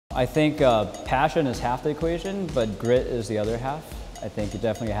I think passion is half the equation, but grit is the other half. I think you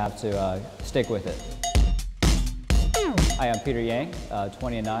definitely have to stick with it. Hi, I'm Peter Yang,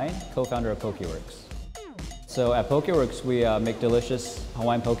 29, co-founder of Pokeworks. So at Pokeworks, we make delicious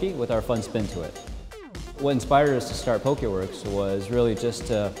Hawaiian poke with our fun spin to it. What inspired us to start Pokeworks was really just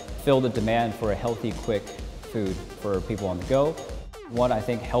to fill the demand for a healthy, quick food for people on the go. One, I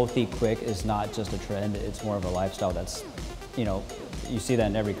think healthy, quick is not just a trend, it's more of a lifestyle that's, you see that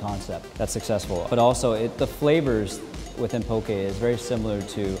in every concept that's successful. But also, the flavors within poke is very similar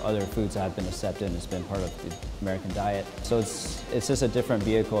to other foods that have been accepted and it's been part of the American diet. So it's just a different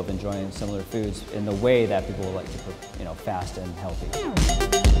vehicle of enjoying similar foods in the way that people like to, fast and healthy.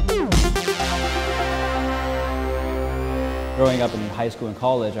 Growing up in high school and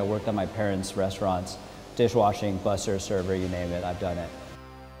college, I worked at my parents' restaurants, dishwashing, busser, server, you name it, I've done it.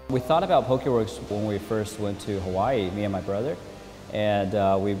 We thought about Pokeworks when we first went to Hawaii, me and my brother, and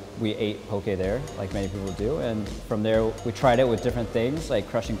we ate poke there, like many people do, and from there we tried it with different things, like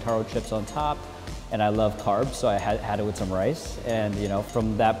crushing taro chips on top, and I love carbs, so I had it with some rice, and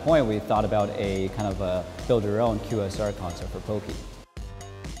from that point we thought about a kind of a build your own QSR concept for poke.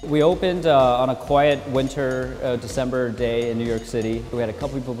 We opened on a quiet winter December day in New York City. We had a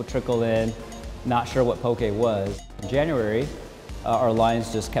couple people trickle in, not sure what poke was. In January, our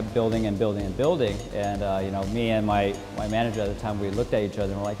lines just kept building and building and building, and me and my manager at the time, we looked at each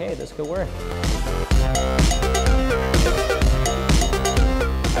other and were like, hey, this could work.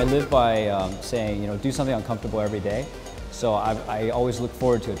 I live by saying, do something uncomfortable every day. So I always look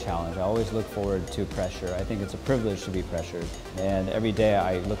forward to a challenge. I always look forward to pressure. I think it's a privilege to be pressured. And every day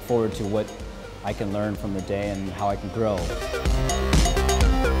I look forward to what I can learn from the day and how I can grow.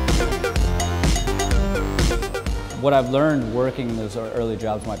 What I've learned working those early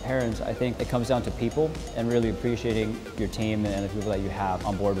jobs with my parents, I think it comes down to people and really appreciating your team and the people that you have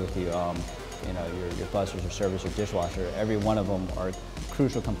on board with you. Your bussers, your servers, your dishwasher, every one of them are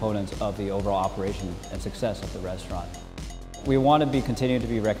crucial components of the overall operation and success of the restaurant. We want to continue to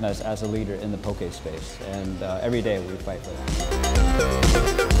be recognized as a leader in the poke space, and every day we fight for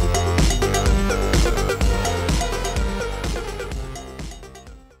that.